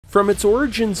From its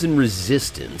origins in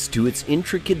resistance to its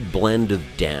intricate blend of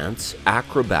dance,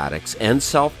 acrobatics, and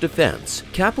self-defense,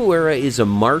 capoeira is a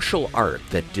martial art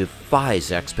that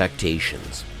defies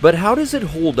expectations. But how does it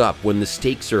hold up when the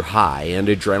stakes are high and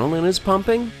adrenaline is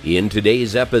pumping? In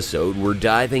today's episode, we're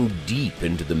diving deep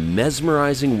into the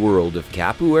mesmerizing world of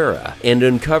capoeira and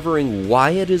uncovering why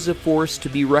it is a force to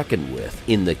be reckoned with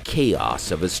in the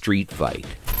chaos of a street fight.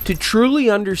 To truly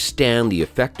understand the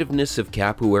effectiveness of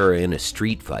capoeira in a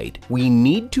street fight, we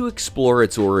need to explore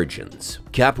its origins.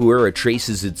 Capoeira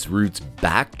traces its roots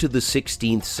back to the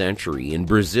 16th century in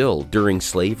Brazil during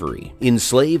slavery.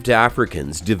 Enslaved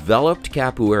Africans developed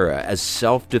capoeira as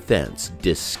self-defense,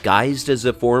 disguised as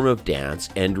a form of dance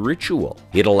and ritual.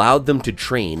 It allowed them to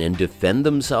train and defend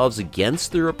themselves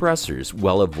against their oppressors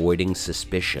while avoiding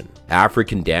suspicion.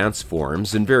 African dance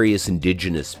forms and various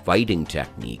indigenous fighting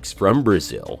techniques from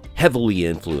Brazil heavily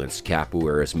influenced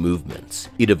capoeira's movements.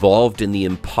 It evolved in the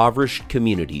impoverished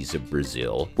communities of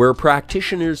Brazil, where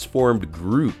practitioners formed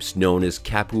groups known as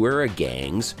capoeira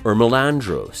gangs or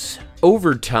malandros.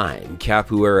 Over time,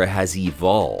 capoeira has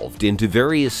evolved into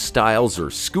various styles or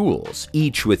schools,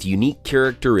 each with unique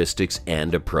characteristics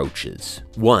and approaches.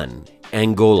 1.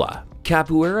 Angola.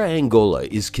 Capoeira Angola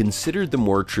is considered the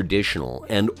more traditional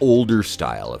and older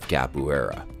style of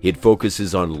capoeira. It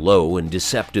focuses on low and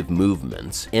deceptive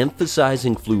movements,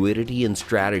 emphasizing fluidity and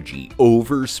strategy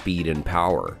over speed and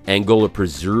power. Angola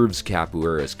preserves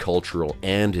capoeira's cultural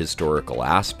and historical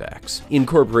aspects,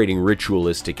 incorporating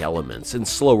ritualistic elements and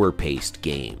slower-paced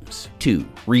games. 2.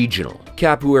 Regional.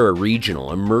 Capoeira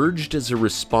Regional emerged as a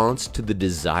response to the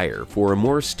desire for a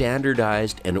more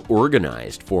standardized and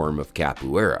organized form of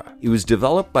capoeira. It was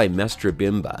developed by Mestre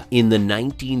Bimba in the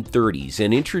 1930s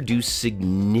and introduced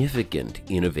significant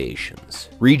innovations.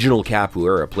 Regional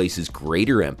capoeira places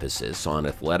greater emphasis on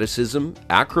athleticism,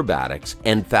 acrobatics,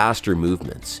 and faster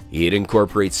movements. It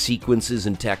incorporates sequences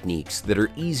and techniques that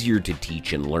are easier to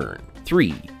teach and learn.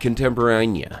 3.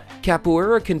 Contemporânea.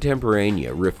 Capoeira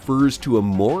Contemporânea refers to a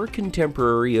more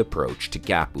contemporary approach to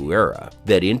capoeira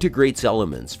that integrates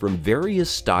elements from various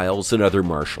styles and other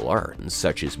martial arts,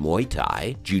 such as Muay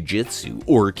Thai, Jiu-Jitsu,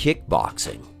 or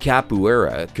kickboxing.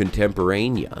 Capoeira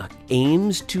Contemporânea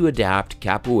aims to adapt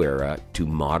capoeira to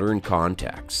modern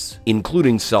contexts,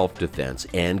 including self-defense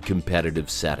and competitive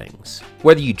settings.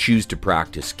 Whether you choose to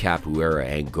practice capoeira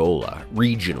Angola,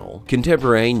 regional,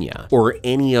 contemporânea, or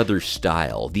any other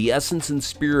style, the essence and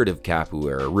spirit of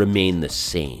capoeira remain the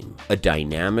same: a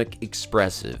dynamic,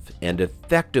 expressive, and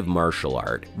effective martial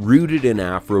art rooted in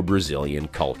Afro-Brazilian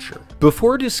culture.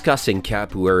 Before discussing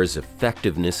capoeira's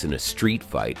effectiveness in a street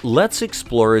fight, let's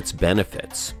explore its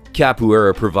benefits.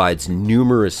 Capoeira provides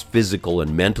numerous physical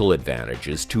and mental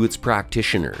advantages to its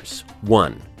practitioners.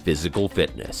 1. Physical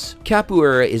fitness.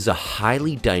 Capoeira is a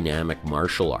highly dynamic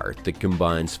martial art that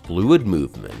combines fluid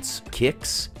movements,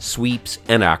 kicks, sweeps,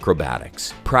 and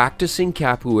acrobatics. Practicing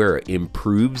capoeira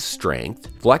improves strength,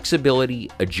 flexibility,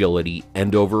 agility,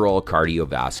 and overall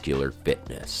cardiovascular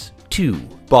fitness. 2.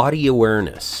 Body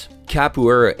awareness.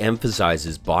 Capoeira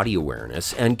emphasizes body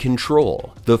awareness and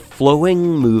control. The flowing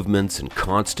movements and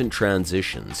constant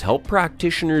transitions help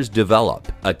practitioners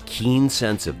develop a keen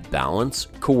sense of balance,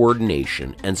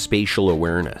 coordination, and spatial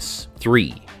awareness.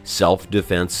 3.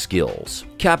 Self-defense skills.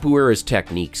 Capoeira's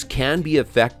techniques can be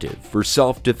effective for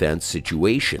self-defense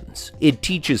situations. It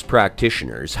teaches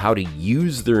practitioners how to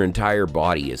use their entire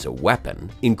body as a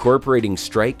weapon, incorporating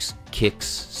strikes, kicks,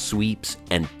 sweeps,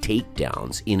 and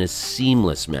takedowns in a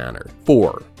seamless manner.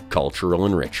 4. Cultural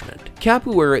enrichment.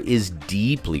 Capoeira is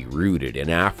deeply rooted in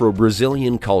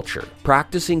Afro-Brazilian culture.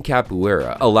 Practicing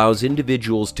capoeira allows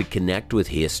individuals to connect with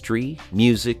history,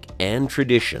 music, and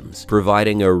traditions,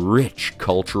 providing a rich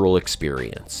cultural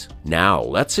experience. Now,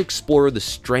 let's explore the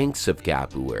strengths of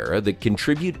capoeira that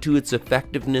contribute to its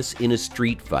effectiveness in a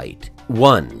street fight.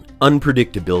 1.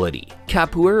 Unpredictability.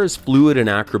 Capoeira's fluid and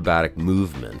acrobatic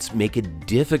movements make it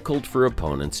difficult for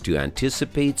opponents to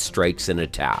anticipate strikes and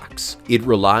attacks. It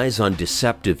relies on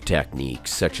deceptive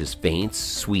techniques such as feints,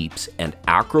 sweeps, and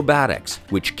acrobatics,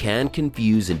 which can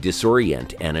confuse and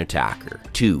disorient an attacker.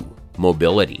 2.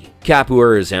 Mobility.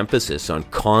 Capoeira's emphasis on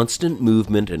constant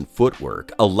movement and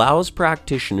footwork allows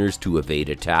practitioners to evade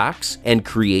attacks and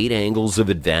create angles of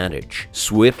advantage.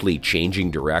 Swiftly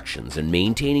changing directions and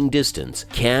maintaining distance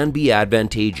can be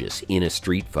advantageous in a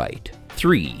street fight.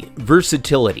 3.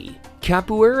 Versatility.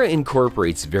 Capoeira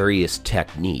incorporates various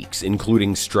techniques,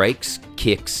 including strikes,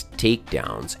 kicks,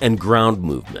 takedowns, and ground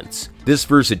movements. This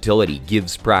versatility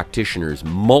gives practitioners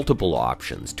multiple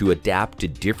options to adapt to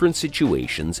different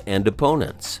situations and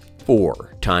opponents.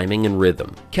 4. Timing and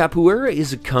rhythm. Capoeira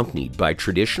is accompanied by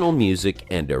traditional music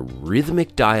and a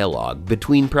rhythmic dialogue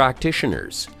between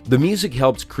practitioners. The music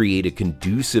helps create a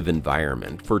conducive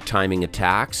environment for timing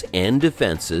attacks and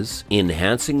defenses,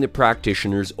 enhancing the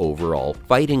practitioner's overall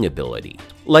fighting ability.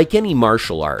 Like any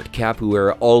martial art,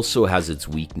 capoeira also has its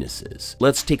weaknesses.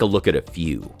 Let's take a look at a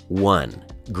few. 1.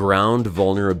 Ground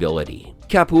vulnerability.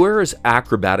 Capoeira's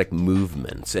acrobatic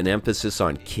movements and emphasis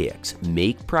on kicks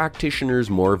make practitioners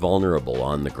more vulnerable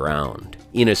on the ground.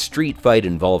 In a street fight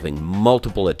involving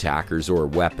multiple attackers or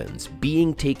weapons,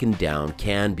 being taken down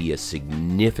can be a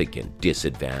significant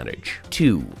disadvantage.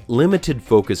 2. Limited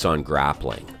focus on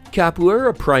grappling.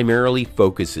 Capoeira primarily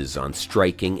focuses on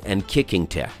striking and kicking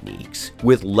techniques,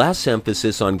 with less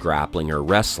emphasis on grappling or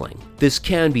wrestling. This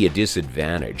can be a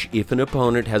disadvantage if an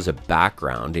opponent has a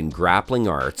background in grappling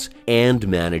arts and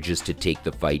manages to take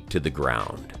the fight to the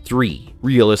ground. 3.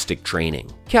 Realistic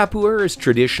training. Capoeira's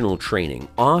traditional training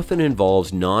often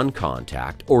involves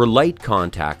non-contact or light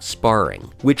contact sparring,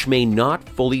 which may not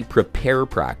fully prepare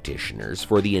practitioners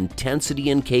for the intensity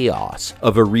and chaos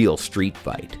of a real street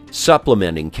fight.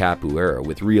 Supplementing capoeira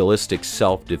with realistic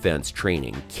self-defense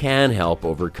training can help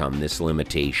overcome this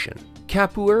limitation.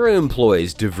 Capoeira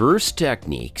employs diverse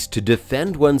techniques to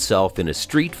defend oneself in a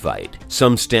street fight.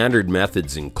 Some standard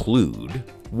methods include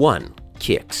 1.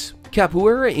 Kicks.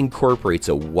 Capoeira incorporates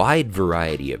a wide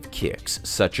variety of kicks,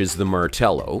 such as the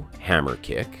martello, hammer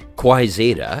kick, guise,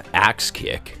 axe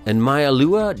kick, and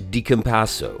maialua de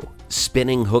compasso,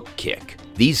 spinning hook kick.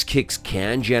 These kicks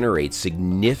can generate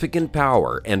significant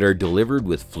power and are delivered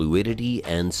with fluidity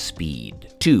and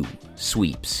speed. 2.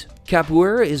 Sweeps.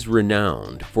 Capoeira is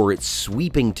renowned for its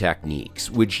sweeping techniques,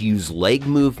 which use leg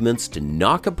movements to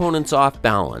knock opponents off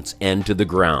balance and to the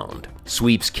ground.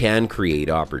 Sweeps can create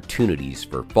opportunities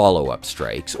for follow-up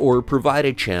strikes or provide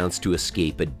a chance to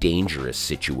escape a dangerous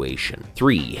situation.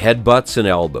 3. Headbutts and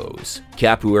elbows.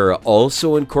 Capoeira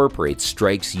also incorporates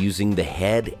strikes using the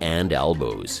head and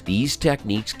elbows. These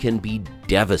techniques can be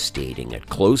devastating at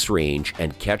close range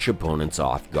and catch opponents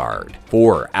off guard.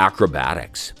 4.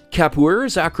 Acrobatics.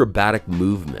 Capoeira's acrobatic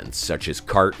movements, such as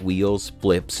cartwheels,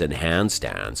 flips, and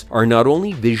handstands, are not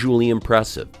only visually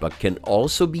impressive, but can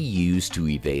also be used to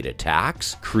evade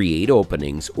attacks, create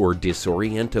openings, or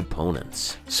disorient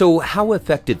opponents. So how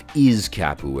effective is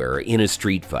capoeira in a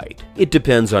street fight? It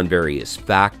depends on various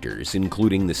factors,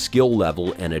 including the skill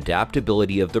level and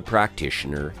adaptability of the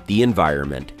practitioner, the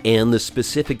environment, and the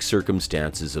specific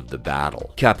circumstances of the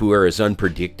battle. Capoeira's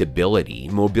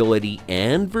unpredictability, mobility,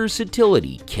 and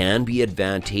versatility can be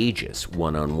advantageous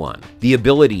one-on-one. The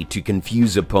ability to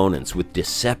confuse opponents with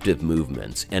deceptive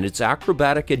movements and its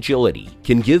acrobatic agility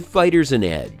can give fighters an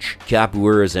edge.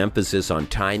 Capoeira's emphasis on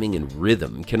timing and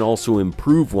rhythm can also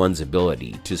improve one's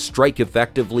ability to strike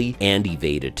effectively and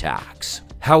evade attacks.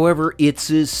 However, it's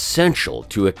essential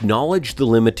to acknowledge the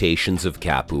limitations of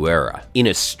capoeira. In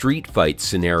a street fight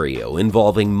scenario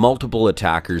involving multiple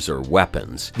attackers or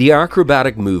weapons, the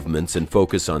acrobatic movements and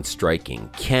focus on striking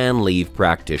can leave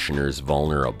practitioners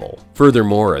vulnerable.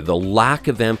 Furthermore, the lack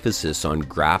of emphasis on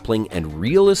grappling and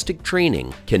realistic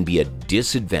training can be a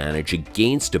disadvantage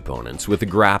against opponents with a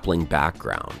grappling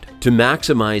background. To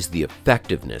maximize the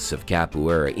effectiveness of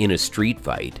capoeira in a street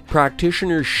fight,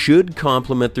 practitioners should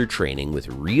complement their training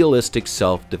with realistic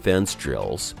self-defense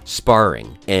drills,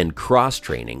 sparring, and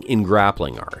cross-training in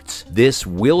grappling arts. This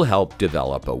will help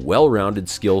develop a well-rounded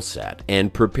skill set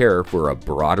and prepare for a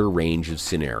broader range of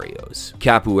scenarios.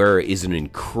 Capoeira is an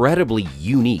incredibly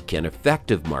unique and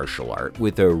effective martial art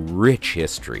with a rich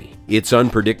history. Its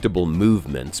unpredictable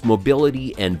movements,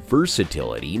 mobility, and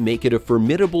versatility make it a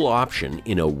formidable option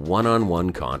in a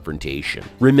one-on-one confrontation.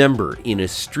 Remember, in a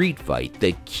street fight,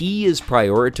 the key is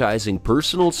prioritizing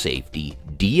personal safety,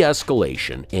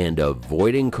 de-escalation, and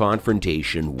avoiding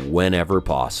confrontation whenever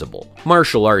possible.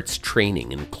 Martial arts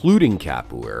training, including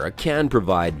capoeira, can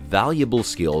provide valuable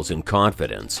skills and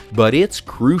confidence, but it's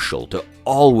crucial to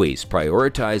always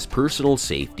prioritize personal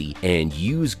safety and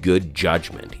use good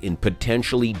judgment in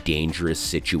potentially dangerous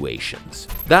situations.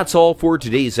 That's all for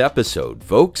today's episode,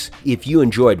 folks. If you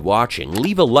enjoyed watching,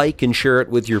 leave a like and share it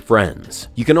with your friends.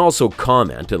 You can also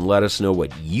comment and let us know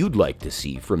what you'd like to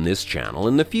see from this channel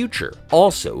in the future.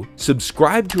 Also,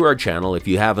 subscribe to our channel if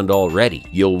you haven't already.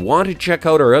 You'll want to check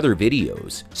out our other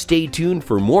videos. Stay tuned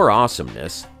for more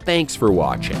awesomeness. Thanks for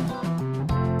watching.